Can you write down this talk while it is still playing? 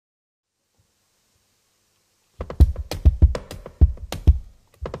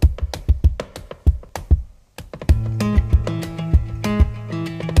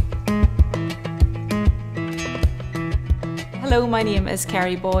Hello, my name is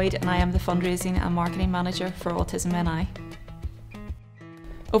Kerry Boyd and I am the Fundraising and Marketing Manager for Autism NI.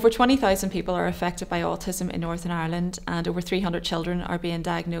 Over 20,000 people are affected by autism in Northern Ireland and over 300 children are being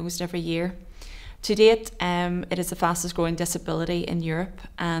diagnosed every year. To date, it is the fastest growing disability in Europe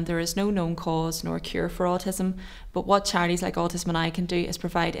and there is no known cause nor cure for autism, but what charities like Autism NI can do is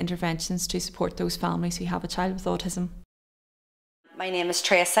provide interventions to support those families who have a child with autism. My name is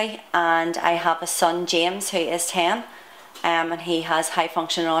Tracy and I have a son, James, who is 10 and he has high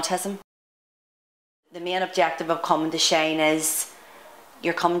functioning autism. The main objective of coming to Shine is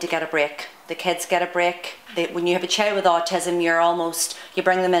you're coming to get a break. The kids get a break. When you have a child with autism, you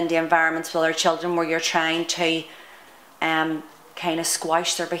bring them into environments with other children where you're trying to kind of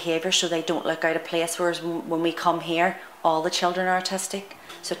squash their behaviour so they don't look out of place, whereas when we come here, all the children are autistic.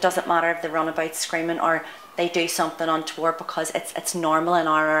 So it doesn't matter if they run about screaming or they do something untoward because it's normal in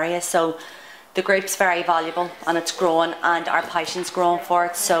our area. So the group's very valuable and it's growing and our passion's growing for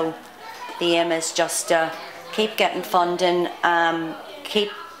it. So the aim is just to keep getting funding,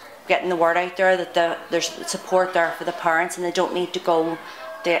 keep getting the word out there that there's support there for the parents and they don't need to go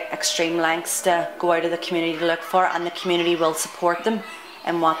to extreme lengths to go out of the community to look for, and the community will support them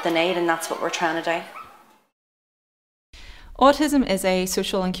in what they need, and that's what we're trying to do. Autism is a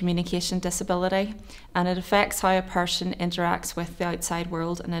social and communication disability and it affects how a person interacts with the outside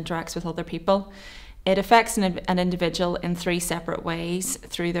world and interacts with other people. It affects an individual in three separate ways: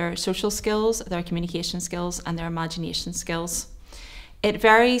 through their social skills, their communication skills and their imagination skills. It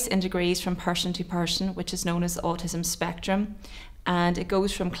varies in degrees from person to person, which is known as the autism spectrum, and it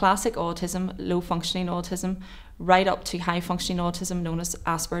goes from classic autism, low functioning autism, right up to high functioning autism known as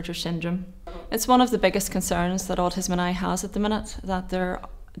Asperger's syndrome. It's one of the biggest concerns that Autism NI has at the minute, that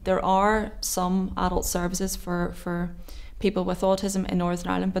there are some adult services for people with autism in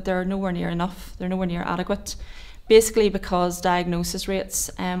Northern Ireland, but they're nowhere near enough, they're nowhere near adequate. Basically because diagnosis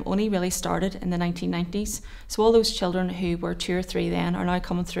rates only really started in the 1990s. So all those children who were 2 or 3 then are now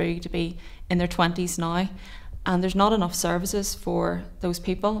coming through to be in their 20s now, and there's not enough services for those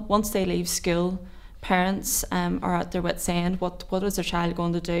people. Once they leave school, parents are at their wits' end. What is their child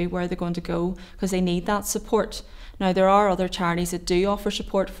going to do? Where are they going to go? Because they need that support. Now there are other charities that do offer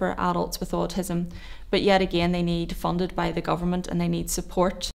support for adults with autism, but yet again they need funded by the government and they need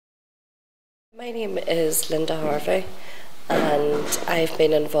support. My name is Linda Harvey and I've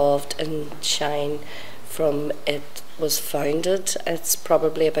been involved in Shine from it was founded. It's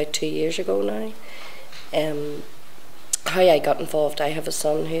probably about 2 years ago now. How I got involved: I have a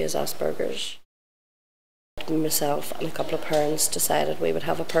son who is Asperger's. Myself and a couple of parents decided we would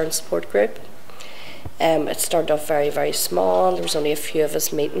have a parent support group. It started off very, very small. There was only a few of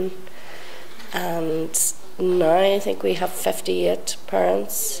us meeting, and now I think we have 58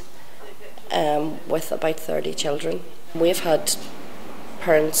 parents with about 30 children. We've had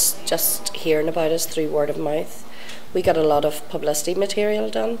parents just hearing about us through word of mouth. We got a lot of publicity material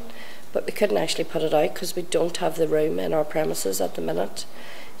done, but we couldn't actually put it out because we don't have the room in our premises at the minute,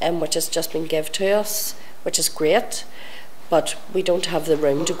 which has just been given to us, which is great, but we don't have the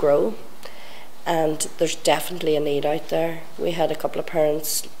room to grow, and there's definitely a need out there. We had a couple of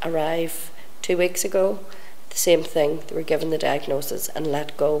parents arrive 2 weeks ago, the same thing, they were given the diagnosis and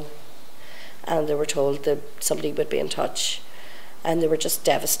let go, and they were told that somebody would be in touch, and they were just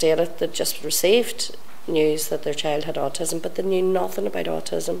devastated. They'd just received news that their child had autism, but they knew nothing about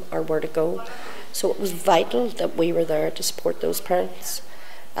autism or where to go. So it was vital that we were there to support those parents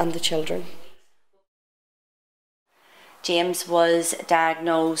and the children. James was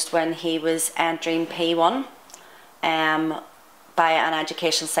diagnosed when he was entering P1 by an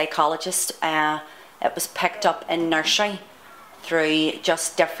educational psychologist. It was picked up in nursery through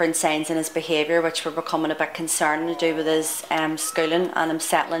just different signs in his behaviour, which were becoming a bit concerning to do with his schooling and him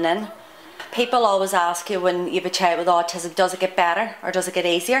settling in. People always ask you, when you have a child with autism, does it get better or does it get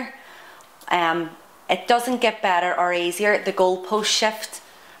easier? It doesn't get better or easier. The goalposts shift,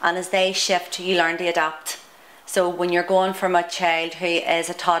 and as they shift, you learn to adapt. So when you're going from a child who is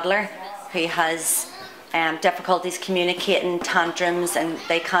a toddler, who has difficulties communicating, tantrums, and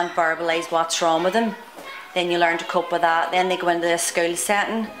they can't verbalise what's wrong with them, then you learn to cope with that. Then they go into a school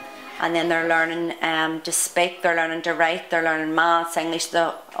setting, and then they're learning to speak, they're learning to write, they're learning maths, English,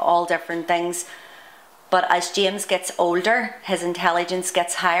 all different things. But as James gets older, his intelligence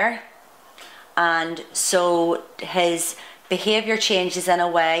gets higher, and so his behaviour changes in a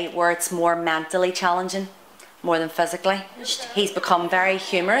way where it's more mentally challenging, more than physically. He's become very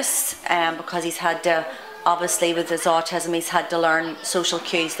humorous because he's had to, obviously with his autism, he's had to learn social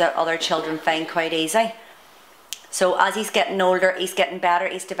cues that other children find quite easy. So as he's getting older, he's getting better,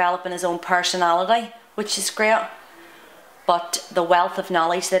 he's developing his own personality, which is great. but the wealth of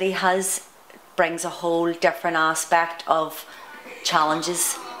knowledge that he has brings a whole different aspect of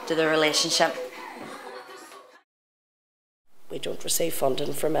challenges to the relationship. We don't receive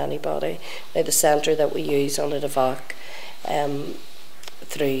funding from anybody. Now the centre that we use on it, Evoc,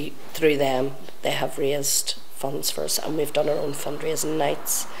 through them, they have raised funds for us, and we've done our own fundraising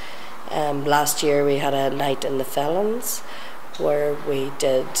nights. Last year we had a night in the Felons where we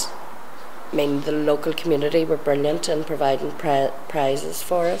did, the local community were brilliant in providing prizes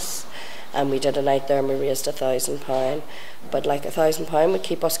for us, and we did a night there and we raised £1,000, but like £1,000 would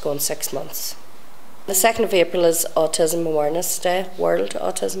keep us going 6 months. The 2nd of April is Autism Awareness Day, World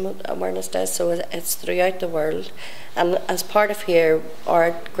Autism Awareness Day, so it's throughout the world, and as part of here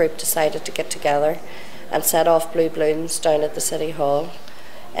our group decided to get together and set off blue balloons down at the City Hall,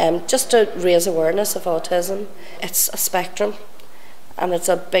 just to raise awareness of autism. It's a spectrum, and it's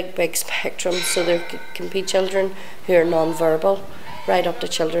a big spectrum, so there can be children who are non-verbal right up to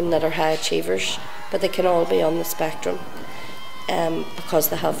children that are high achievers, but they can all be on the spectrum because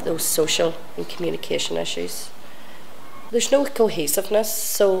they have those social and communication issues. There's no cohesiveness,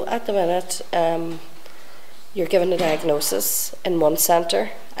 so at the minute you're given a diagnosis in one centre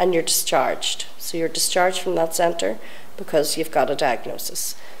and you're discharged. So you're discharged from that centre because you've got a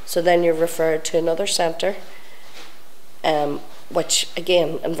diagnosis. So then you're referred to another centre, which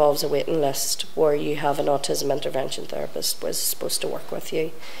again involves a waiting list where you have an autism intervention therapist who is supposed to work with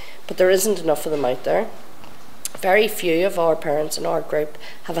you. But there isn't enough of them out there. Very few of our parents in our group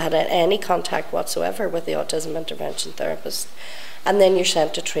have had any contact whatsoever with the autism intervention therapist. And then you're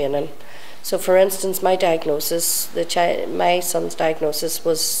sent to training. So for instance, my diagnosis, my son's diagnosis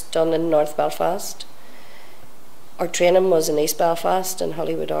was done in North Belfast. Our training was in East Belfast in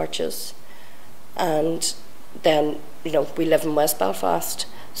Hollywood Arches. And then, we live in West Belfast.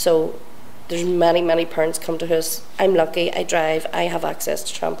 So there's many parents come to us. I'm lucky, I drive, I have access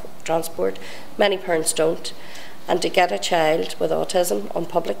to transport. Many parents don't. And to get a child with autism on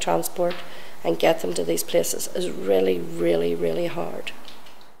public transport and get them to these places is really hard.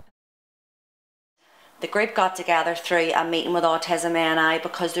 The group got together through a meeting with Autism ANI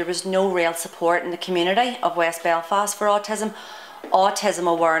because there was no real support in the community of West Belfast for autism. Autism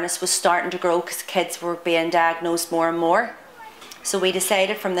awareness was starting to grow because kids were being diagnosed more and more. So we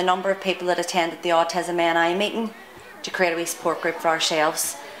decided from the number of people that attended the Autism ANI meeting to create a wee support group for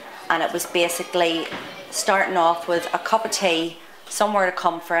ourselves. And it was basically starting off with a cup of tea, somewhere to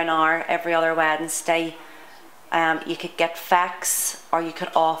come for an hour every other Wednesday. You could get facts or you could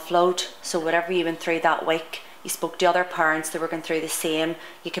offload, so whatever you went through that week, you spoke to other parents that were going through the same.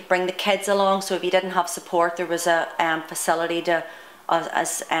 You could bring the kids along, so if you didn't have support, there was a facility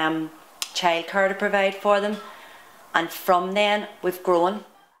as childcare to provide for them. And from then, we've grown.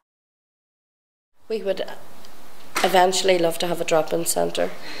 We would eventually love to have a drop-in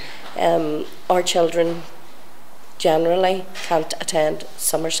centre. Our children generally can't attend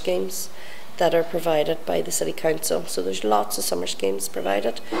summer schemes that are provided by the City Council. So there's lots of summer schemes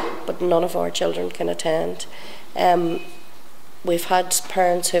provided, but none of our children can attend. We've had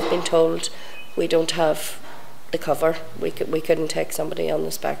parents who have been told we don't have the cover. We couldn't take somebody on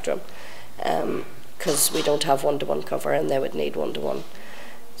the spectrum because we don't have one-to-one cover, and they would need one-to-one.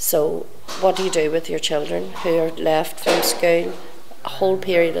 So what do you do with your children who are left from school a whole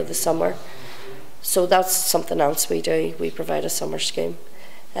period of the summer? So that's something else we do. We provide a summer scheme.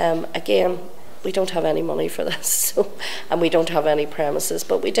 Again, we don't have any money for this, and we don't have any premises,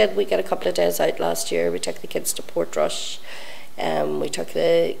 but we get a couple of days out last year. We took the kids to Portrush, we took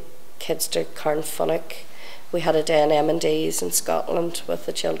the kids to Carnfunnock. We had a day in M&D's in Scotland with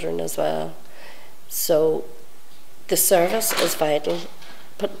the children as well. So the service is vital,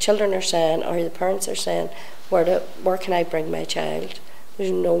 but children are saying, or the parents are saying, where can I bring my child?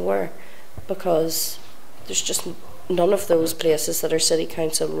 There's nowhere, because there's just none of those places that are City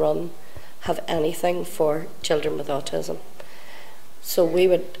Council run have anything for children with autism. So we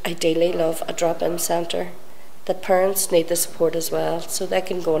would ideally love a drop-in centre. The parents need the support as well, so they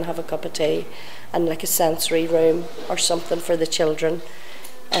can go and have a cup of tea and like a sensory room or something for the children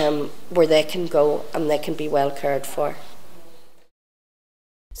where they can go and they can be well cared for.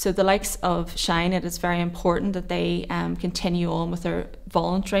 So the likes of Shine, it is very important that they continue on with their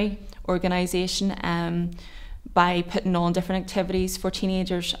voluntary organisation by putting on different activities for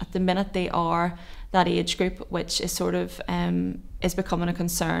teenagers. At the minute they are that age group which is sort of is becoming a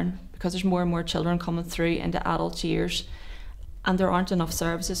concern because there's more and more children coming through into adult years and there aren't enough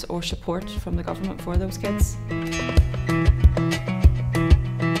services or support from the government for those kids.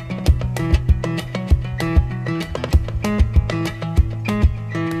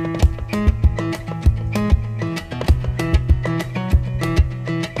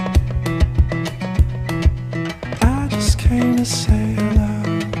 okay to say